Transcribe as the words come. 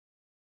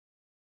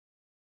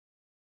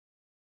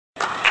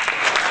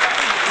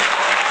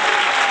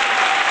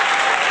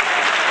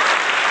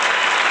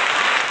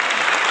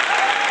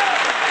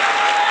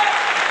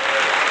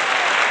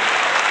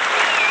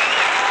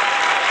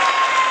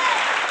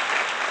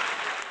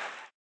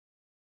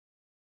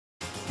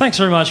Thanks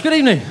very much. Good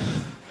evening.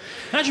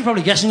 As you're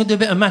probably guessing, I'm going to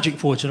do a bit of magic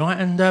for you tonight,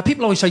 and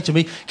people always say to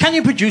me, can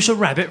you produce a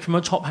rabbit from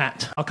a top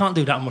hat? I can't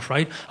do that, I'm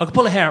afraid. I can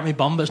pull a hair out my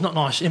bum, but it's not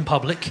nice in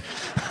public. To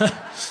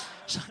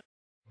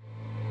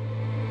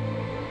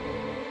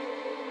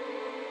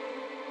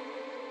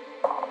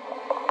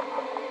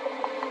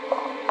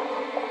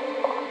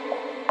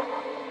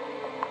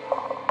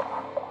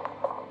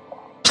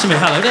me,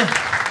 hello there.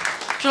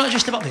 Should I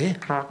just step up here?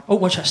 Oh,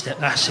 watch that step,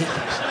 that's it.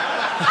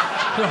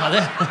 You're right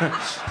there.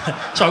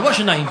 Sorry, what's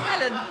your name?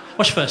 Helen.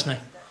 What's your first name?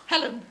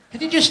 Helen.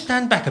 Can you just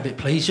stand back a bit,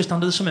 please, just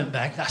under the cement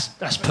bag?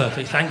 That's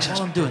perfect, thanks.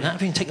 While I'm doing that,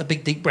 if you can take a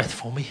big, deep breath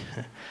for me.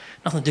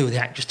 Nothing to do with the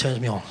act, just turns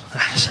me on.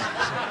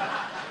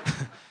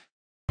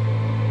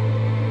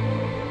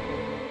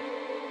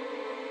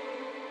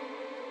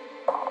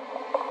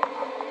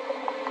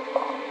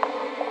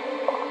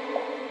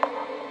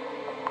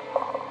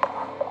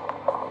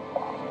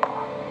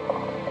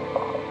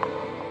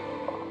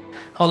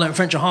 I learned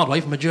French a hard way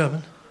from a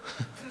German.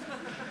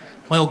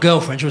 My old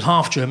girlfriend, she was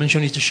half German, she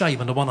only used to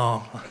shave under one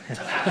arm.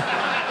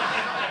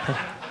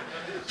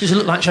 She just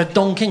looked like she had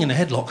Don King in a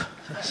headlock.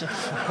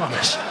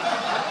 Honest.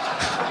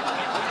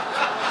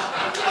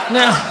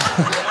 Now,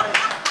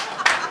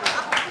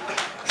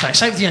 thanks,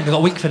 save the end, I've got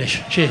a weak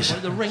finish. Cheers.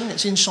 The ring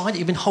that's inside that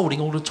you've been holding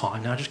all the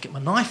time. Now, just get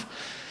my knife.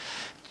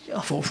 I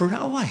thought I threw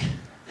that away.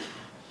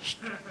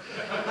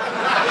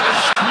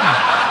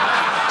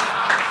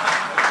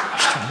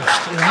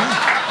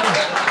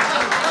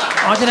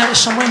 I did have it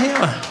somewhere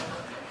here.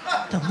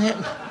 Down there.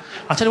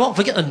 I tell you what,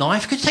 forget the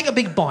knife. Could you take a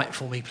big bite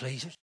for me,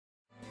 please?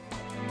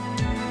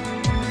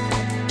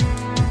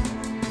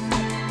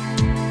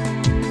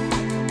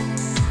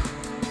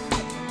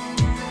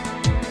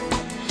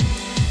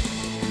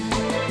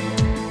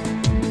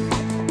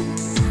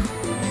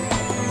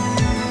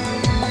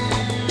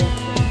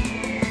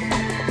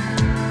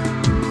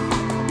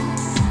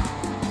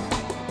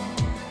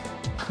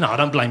 No, I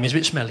don't blame you. It's a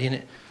bit smelly, isn't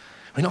it?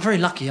 You're not very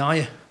lucky, are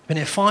you? Been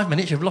here 5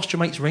 minutes, you've lost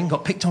your mate's ring,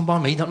 got picked on by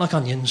me, don't like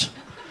onions.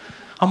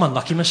 I'm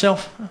unlucky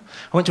myself. I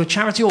went to a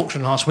charity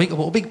auction last week, I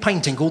bought a big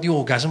painting called The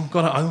Orgasm,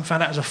 got it home,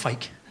 found out it was a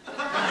fake.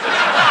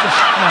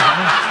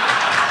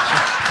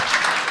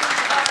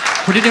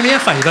 Would you do me a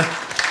favour?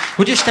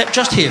 Would you step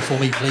just here for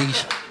me,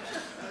 please?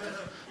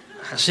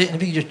 That's it, and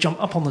if you could just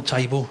jump up on the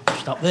table,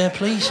 just up there,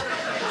 please.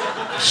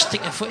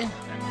 Stick your foot in.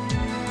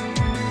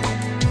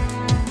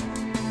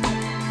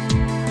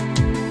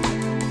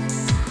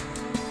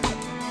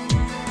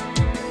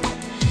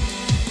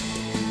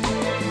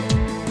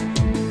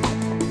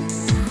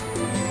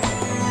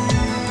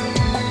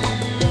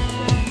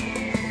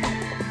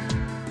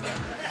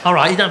 All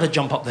right, you don't have to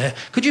jump up there.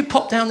 Could you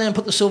pop down there and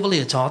put the silver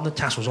leotard and the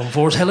tassels on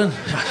for us, Helen?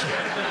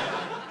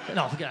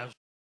 No, forget it.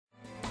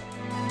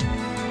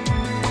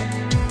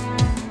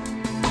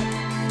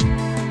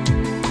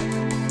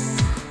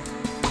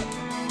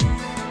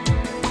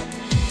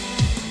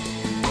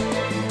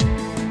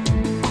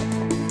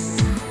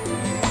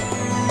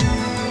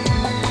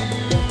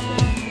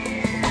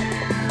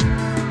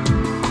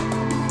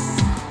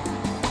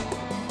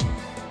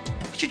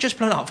 Could you just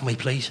blow it up for me,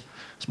 please?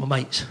 It's my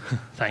mate's.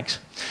 Thanks.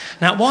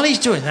 Now, while he's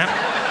doing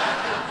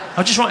that,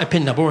 I'll just write a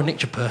pin number or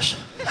nick your purse.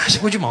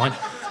 Would you mind?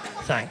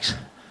 Thanks.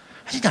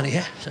 Has he done it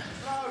yet?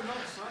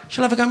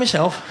 Shall I have a go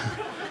myself?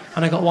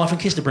 And I've got a wife and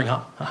kids to bring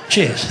up.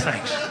 Cheers,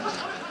 thanks.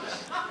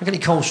 Have you got any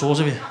cold sores,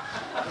 have you?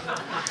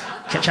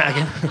 Catch that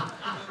again.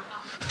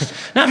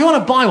 Now, if you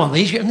want to buy one of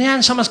these, you get from the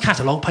Ann Summers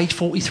catalogue, page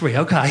 43,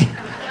 OK?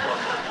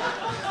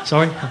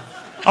 Sorry?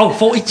 Oh,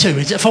 42,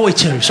 is it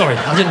 42? Sorry,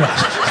 I didn't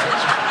realise.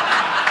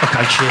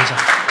 OK, cheers.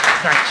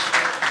 Thanks.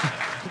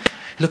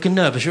 Looking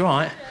nervous, you all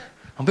right?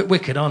 I'm a bit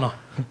wicked, aren't I?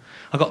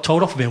 I got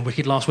told off for being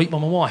wicked last week by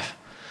my wife.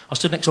 I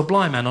stood next to a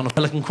blind man on a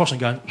Pelican crossing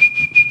going...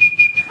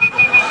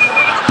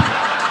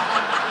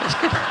 That's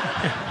good.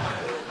 Yeah.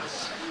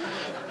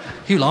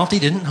 You laughed, he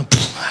didn't.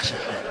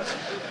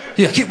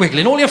 Yeah, keep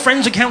wiggling. All your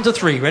friends will count to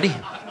 3. Ready?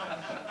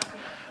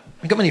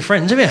 You got many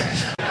friends, have you?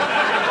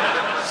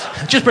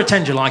 Just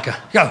pretend you like her.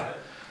 Go.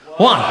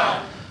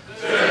 1,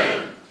 2,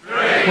 3.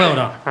 Well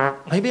done.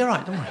 You'll be all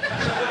right, don't worry.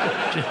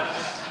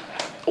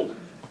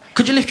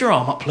 Could you lift your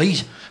arm up,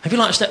 please? If you'd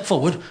like to step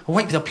forward, I'll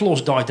wait for the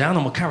applause to die down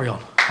and we'll carry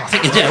on. I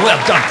think you did. Well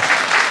done.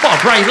 What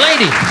a brave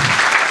lady.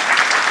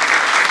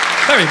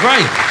 Very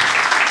brave.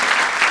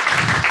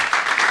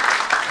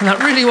 And that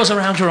really was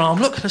around your arm.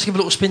 Look, let's give a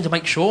little spin to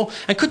make sure.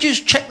 And could you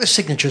just check the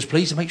signatures,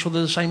 please, to make sure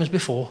they're the same as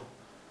before?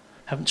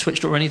 Haven't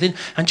switched it or anything.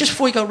 And just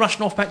before you go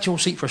rushing off back to your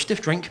seat for a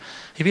stiff drink,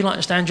 if you'd like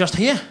to stand just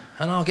here,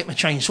 and I'll get my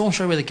chainsaw and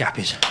show you where the gap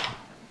is.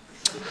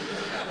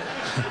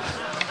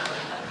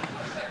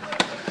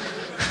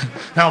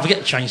 Now I'll forget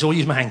the chainsaw, I'll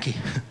use my hanky.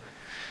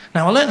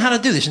 Now, I learned how to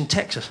do this in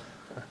Texas.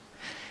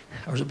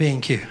 Or was it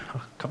B&Q? I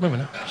can't remember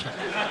now.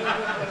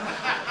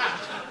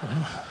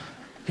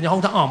 Can you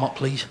hold that arm up,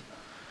 please?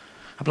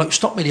 A bloke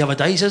stopped me the other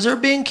day. He says, is there a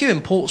B&Q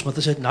in Portsmouth?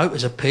 I said, no,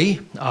 there's a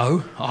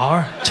P-O-R-T-S-M.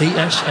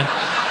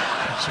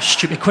 That's a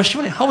stupid question,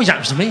 isn't it? Always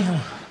happens to me.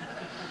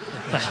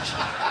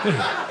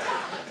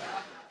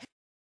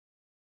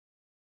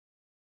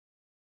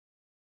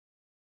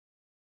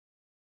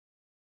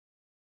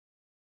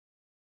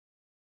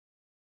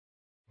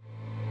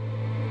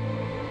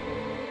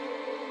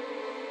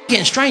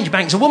 getting strange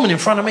banks. A woman in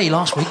front of me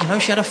last week, you know,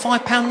 she had a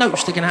 £5 note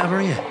sticking out of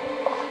her ear.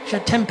 She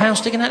had £10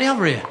 sticking out the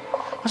other ear.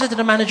 I said to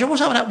the manager,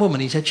 what's up with that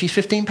woman? He said, she's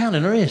 £15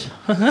 in her ears.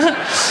 Right,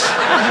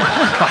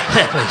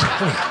 there, please.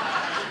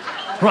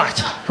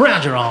 Right,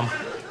 round your arm.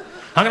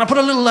 I'm going to put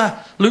a little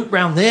loop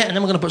round there, and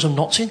then we're going to put some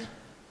knots in.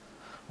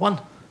 1,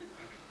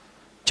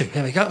 2,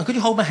 there we go. And could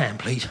you hold my hand,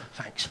 please?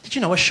 Thanks. Did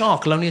you know a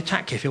shark will only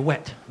attack you if you're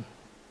wet?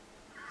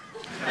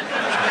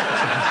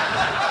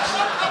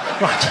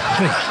 Right,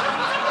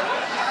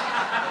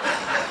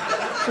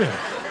 here we go.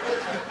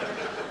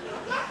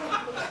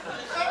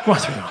 Right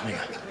through your arm, there you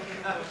go.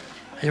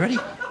 Are you ready?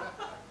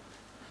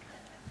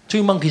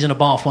 2 monkeys in a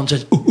bath. One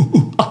says, ooh, ooh,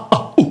 ooh, ah,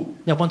 ah, ooh.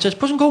 The other one says,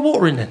 put some cold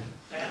water in then.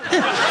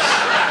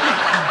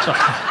 So,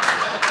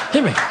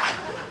 here we go.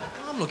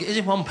 Oh, look, it is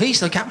in one piece.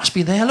 The gap must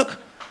be there, look.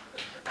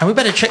 And we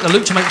better check the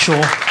loop to make sure.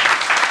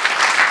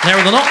 There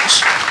are the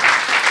knots.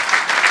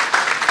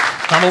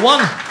 Number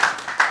 1.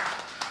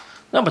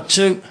 Number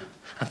 2.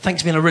 And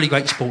thanks for being a really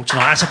great sport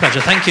tonight. That's a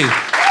pleasure. Thank you.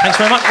 Thanks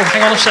very much. Oh,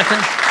 hang on a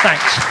second.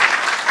 Thanks.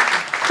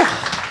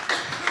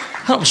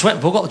 Oh, I'm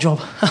sweating, but I got the job.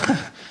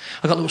 I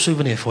got a little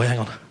souvenir for you. Hang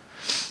on.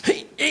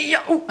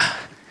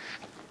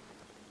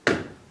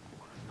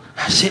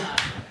 That's it.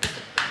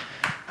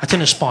 That's in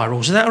the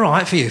spirals. Is that all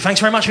right for you? Thanks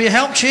very much for your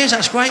help. Cheers.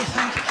 That's great.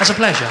 That's a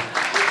pleasure.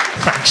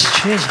 Thanks.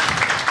 Cheers.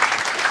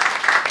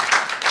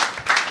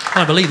 I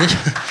don't believe this.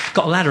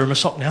 Got a ladder in my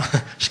sock now.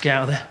 Just get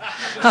out of there.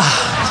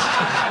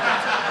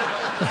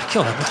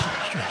 Kill that.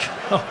 Stretch.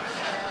 Oh.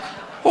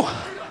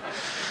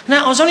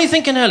 Now, I was only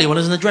thinking earlier when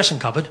I was in the dressing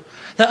cupboard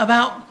that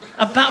about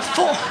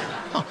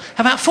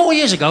 4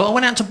 years ago, I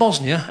went out to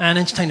Bosnia and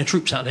entertained the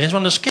troops out there. It's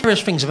one of the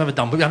scariest things I've ever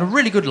done, but we had a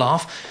really good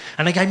laugh,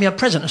 and they gave me a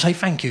present to say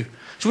thank you.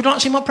 So would you like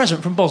to see my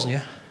present from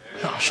Bosnia?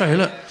 I'll show you,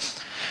 look.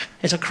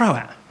 It's a Croat.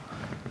 Do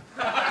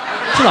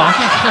you like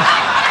it?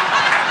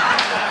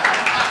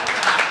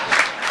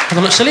 I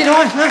look silly, do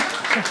I? No?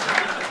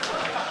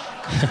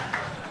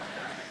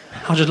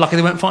 I was just lucky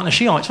they weren't fighting the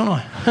Shiites,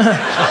 wasn't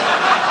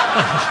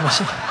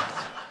I?